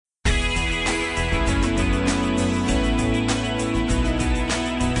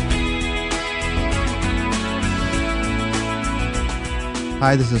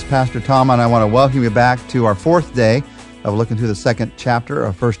Hi, this is Pastor Tom, and I want to welcome you back to our fourth day of looking through the second chapter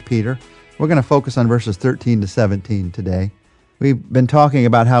of 1 Peter. We're going to focus on verses 13 to 17 today. We've been talking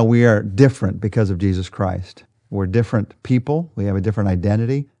about how we are different because of Jesus Christ. We're different people. We have a different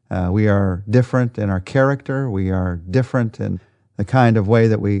identity. We are different in our character. We are different in the kind of way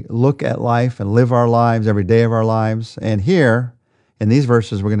that we look at life and live our lives every day of our lives. And here, in these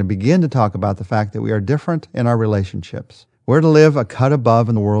verses, we're going to begin to talk about the fact that we are different in our relationships. We're to live a cut above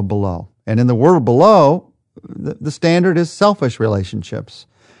in the world below. And in the world below, the standard is selfish relationships.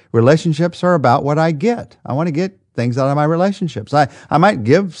 Relationships are about what I get. I want to get things out of my relationships. I might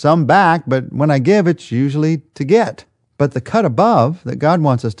give some back, but when I give, it's usually to get. But the cut above that God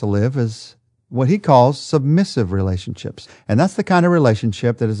wants us to live is what he calls submissive relationships. And that's the kind of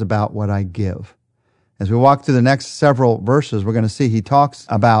relationship that is about what I give. As we walk through the next several verses, we're going to see he talks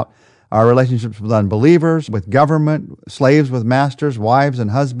about our relationships with unbelievers, with government, slaves with masters, wives and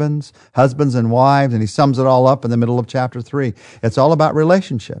husbands, husbands and wives, and he sums it all up in the middle of chapter 3. It's all about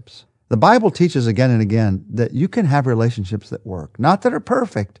relationships. The Bible teaches again and again that you can have relationships that work. Not that are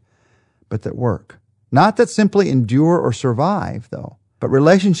perfect, but that work. Not that simply endure or survive, though, but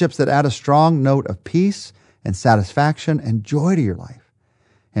relationships that add a strong note of peace and satisfaction and joy to your life.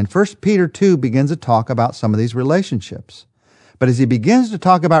 And 1 Peter 2 begins to talk about some of these relationships. But as he begins to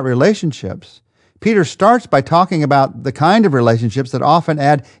talk about relationships, Peter starts by talking about the kind of relationships that often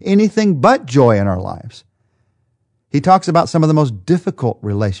add anything but joy in our lives. He talks about some of the most difficult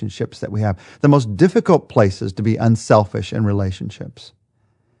relationships that we have, the most difficult places to be unselfish in relationships.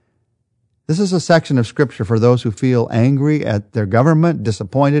 This is a section of Scripture for those who feel angry at their government,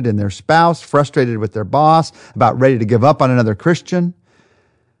 disappointed in their spouse, frustrated with their boss, about ready to give up on another Christian.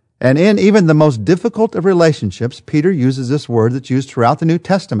 And in even the most difficult of relationships, Peter uses this word that's used throughout the New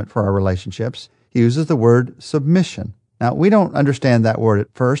Testament for our relationships. He uses the word submission. Now, we don't understand that word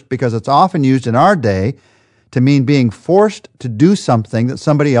at first because it's often used in our day to mean being forced to do something that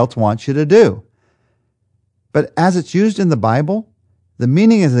somebody else wants you to do. But as it's used in the Bible, the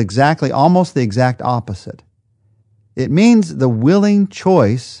meaning is almost the exact opposite. It means the willing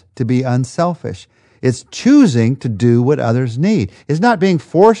choice to be unselfish. It's choosing to do what others need. It's not being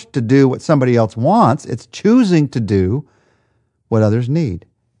forced to do what somebody else wants. It's choosing to do what others need.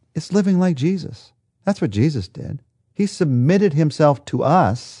 It's living like Jesus. That's what Jesus did. He submitted himself to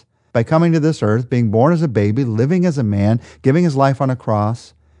us by coming to this earth, being born as a baby, living as a man, giving his life on a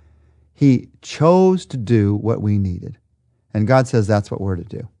cross. He chose to do what we needed. And God says that's what we're to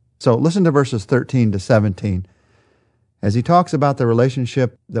do. So listen to verses 13 to 17. As he talks about the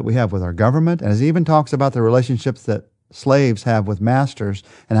relationship that we have with our government, and as he even talks about the relationships that slaves have with masters,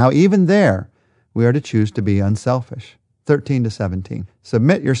 and how even there we are to choose to be unselfish. 13 to 17.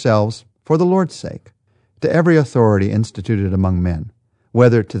 Submit yourselves, for the Lord's sake, to every authority instituted among men,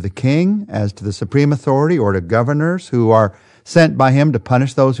 whether to the king as to the supreme authority, or to governors who are sent by him to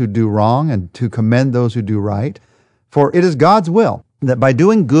punish those who do wrong and to commend those who do right. For it is God's will that by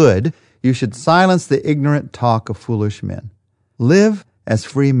doing good you should silence the ignorant talk of foolish men. Live as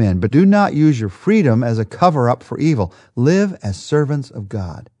free men, but do not use your freedom as a cover-up for evil. Live as servants of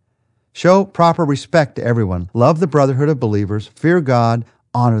God. Show proper respect to everyone. Love the brotherhood of believers. Fear God.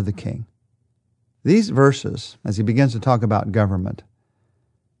 Honor the king. These verses, as he begins to talk about government,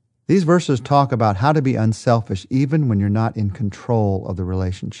 these verses talk about how to be unselfish even when you're not in control of the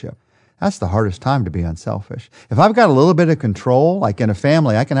relationship. That's the hardest time to be unselfish. If I've got a little bit of control, like in a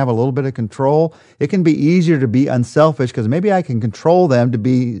family, I can have a little bit of control. It can be easier to be unselfish because maybe I can control them to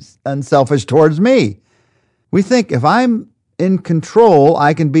be unselfish towards me. We think if I'm in control,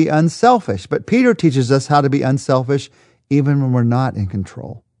 I can be unselfish. But Peter teaches us how to be unselfish even when we're not in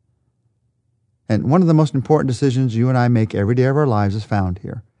control. And one of the most important decisions you and I make every day of our lives is found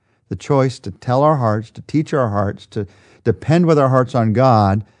here. The choice to tell our hearts, to teach our hearts, to depend with our hearts on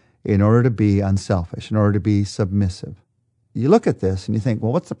God in order to be unselfish, in order to be submissive. You look at this and you think,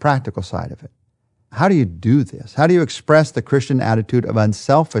 well, what's the practical side of it? How do you do this? How do you express the Christian attitude of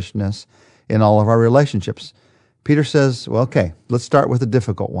unselfishness in all of our relationships? Peter says, well, okay, let's start with the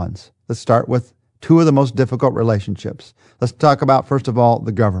difficult ones. Let's start with two of the most difficult relationships. Let's talk about, first of all,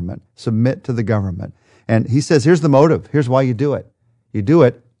 the government. Submit to the government. And he says, here's the motive. Here's why you do it. You do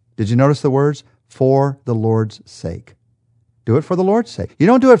it, did you notice the words? For the Lord's sake. Do it for the Lord's sake. You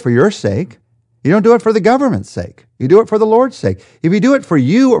don't do it for your sake. You don't do it for the government's sake. You do it for the Lord's sake. If you do it for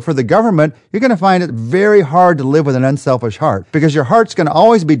you or for the government, you're going to find it very hard to live with an unselfish heart because your heart's going to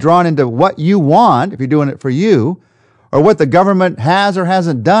always be drawn into what you want if you're doing it for you, or what the government has or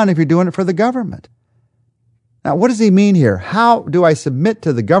hasn't done if you're doing it for the government. Now, what does he mean here? How do I submit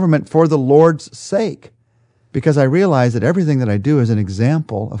to the government for the Lord's sake? because I realize that everything that I do is an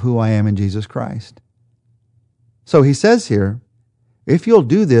example of who I am in Jesus Christ. So he says here, if you'll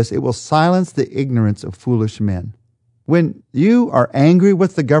do this, it will silence the ignorance of foolish men. When you are angry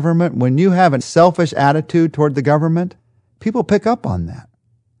with the government, when you have a selfish attitude toward the government, people pick up on that.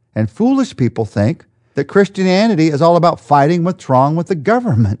 And foolish people think that Christianity is all about fighting what's wrong with the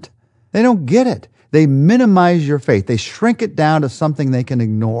government. They don't get it. They minimize your faith. They shrink it down to something they can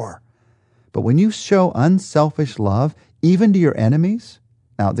ignore. But when you show unselfish love, even to your enemies,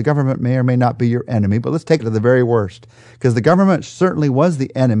 now the government may or may not be your enemy, but let's take it to the very worst, because the government certainly was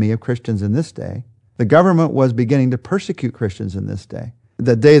the enemy of Christians in this day. The government was beginning to persecute Christians in this day,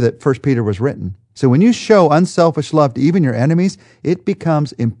 the day that 1 Peter was written. So when you show unselfish love to even your enemies, it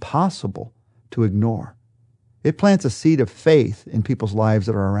becomes impossible to ignore. It plants a seed of faith in people's lives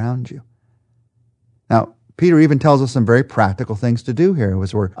that are around you. Now, Peter even tells us some very practical things to do here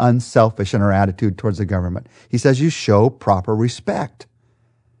as we're unselfish in our attitude towards the government. He says you show proper respect.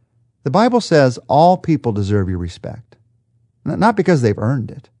 The Bible says all people deserve your respect, not because they've earned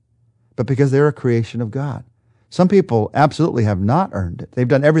it, but because they're a creation of God. Some people absolutely have not earned it. They've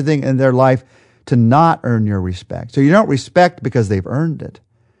done everything in their life to not earn your respect. So you don't respect because they've earned it.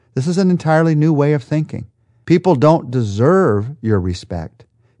 This is an entirely new way of thinking. People don't deserve your respect.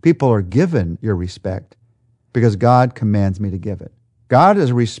 People are given your respect because God commands me to give it. God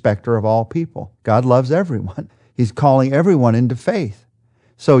is a respecter of all people. God loves everyone. He's calling everyone into faith.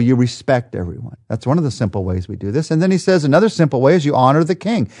 So you respect everyone. That's one of the simple ways we do this. And then he says another simple way is you honor the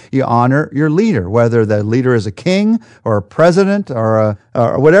king. You honor your leader, whether the leader is a king or a president or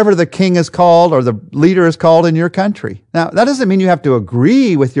whatever the king is called or the leader is called in your country. Now, that doesn't mean you have to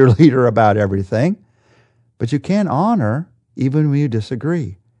agree with your leader about everything, but you can honor even when you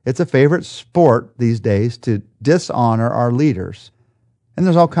disagree. It's a favorite sport these days to dishonor our leaders. And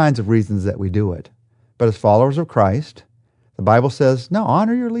there's all kinds of reasons that we do it. But as followers of Christ, the Bible says, no,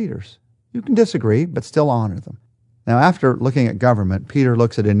 honor your leaders. You can disagree, but still honor them. Now, after looking at government, Peter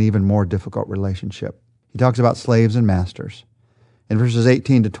looks at an even more difficult relationship. He talks about slaves and masters. In verses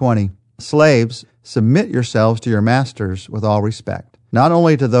 18 to 20, slaves, submit yourselves to your masters with all respect, not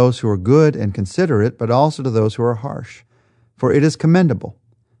only to those who are good and considerate, but also to those who are harsh. For it is commendable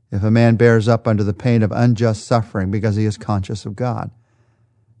if a man bears up under the pain of unjust suffering because he is conscious of God.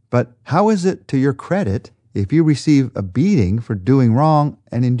 But how is it to your credit if you receive a beating for doing wrong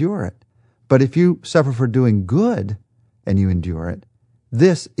and endure it? But if you suffer for doing good and you endure it,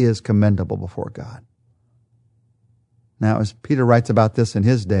 this is commendable before God. Now, as Peter writes about this in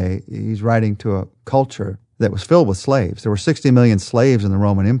his day, he's writing to a culture that was filled with slaves. There were 60 million slaves in the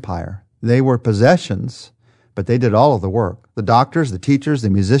Roman Empire. They were possessions, but they did all of the work. The doctors, the teachers, the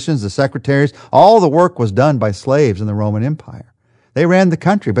musicians, the secretaries, all the work was done by slaves in the Roman Empire. They ran the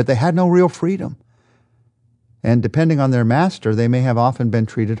country, but they had no real freedom. And depending on their master, they may have often been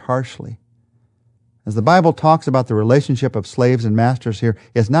treated harshly. As the Bible talks about the relationship of slaves and masters here,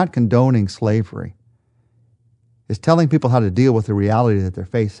 it's not condoning slavery. It's telling people how to deal with the reality that they're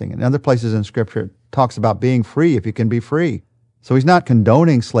facing. In other places in Scripture, it talks about being free if you can be free. So he's not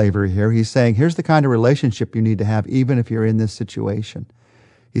condoning slavery here. He's saying, here's the kind of relationship you need to have even if you're in this situation.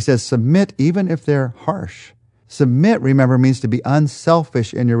 He says, submit even if they're harsh. Submit, remember, means to be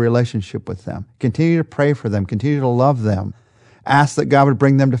unselfish in your relationship with them. Continue to pray for them. Continue to love them. Ask that God would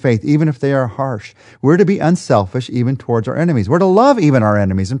bring them to faith, even if they are harsh. We're to be unselfish even towards our enemies. We're to love even our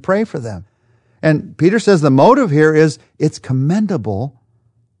enemies and pray for them. And Peter says the motive here is it's commendable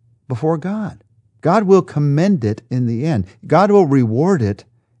before God. God will commend it in the end. God will reward it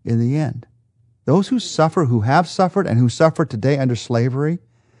in the end. Those who suffer, who have suffered, and who suffer today under slavery,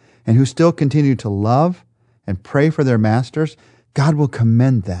 and who still continue to love and pray for their masters, God will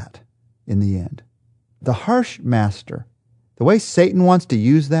commend that in the end. The harsh master, the way Satan wants to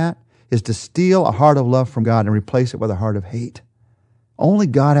use that is to steal a heart of love from God and replace it with a heart of hate. Only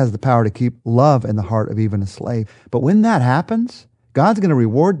God has the power to keep love in the heart of even a slave. But when that happens, God's going to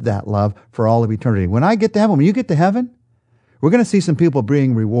reward that love for all of eternity. When I get to heaven, when you get to heaven, we're going to see some people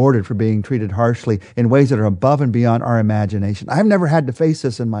being rewarded for being treated harshly in ways that are above and beyond our imagination. I've never had to face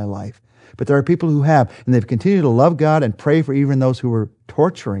this in my life. But there are people who have, and they've continued to love God and pray for even those who were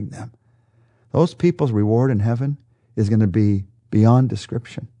torturing them. Those people's reward in heaven is going to be beyond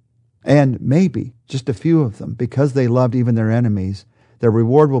description. And maybe just a few of them, because they loved even their enemies, their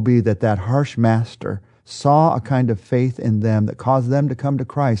reward will be that that harsh master saw a kind of faith in them that caused them to come to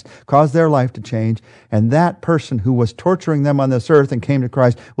Christ, caused their life to change, and that person who was torturing them on this earth and came to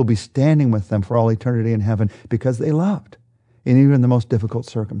Christ will be standing with them for all eternity in heaven because they loved in even the most difficult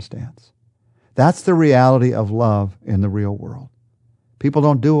circumstance. That's the reality of love in the real world. People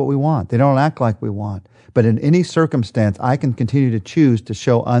don't do what we want. They don't act like we want. But in any circumstance, I can continue to choose to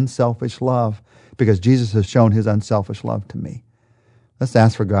show unselfish love because Jesus has shown his unselfish love to me. Let's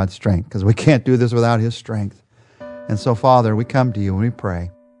ask for God's strength because we can't do this without his strength. And so, Father, we come to you and we pray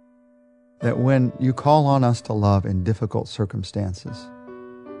that when you call on us to love in difficult circumstances,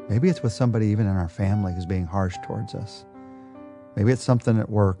 maybe it's with somebody even in our family who's being harsh towards us. Maybe it's something at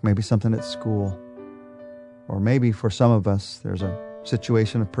work, maybe something at school, or maybe for some of us there's a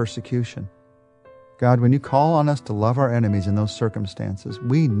situation of persecution. God, when you call on us to love our enemies in those circumstances,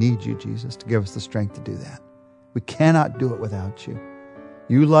 we need you, Jesus, to give us the strength to do that. We cannot do it without you.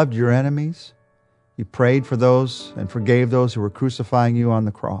 You loved your enemies. You prayed for those and forgave those who were crucifying you on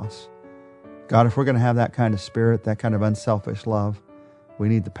the cross. God, if we're going to have that kind of spirit, that kind of unselfish love, we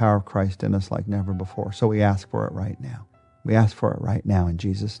need the power of Christ in us like never before. So we ask for it right now. We ask for it right now in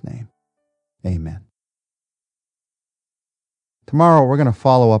Jesus' name. Amen. Tomorrow we're going to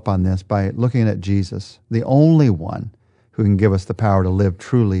follow up on this by looking at Jesus, the only one who can give us the power to live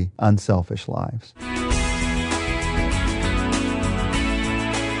truly unselfish lives.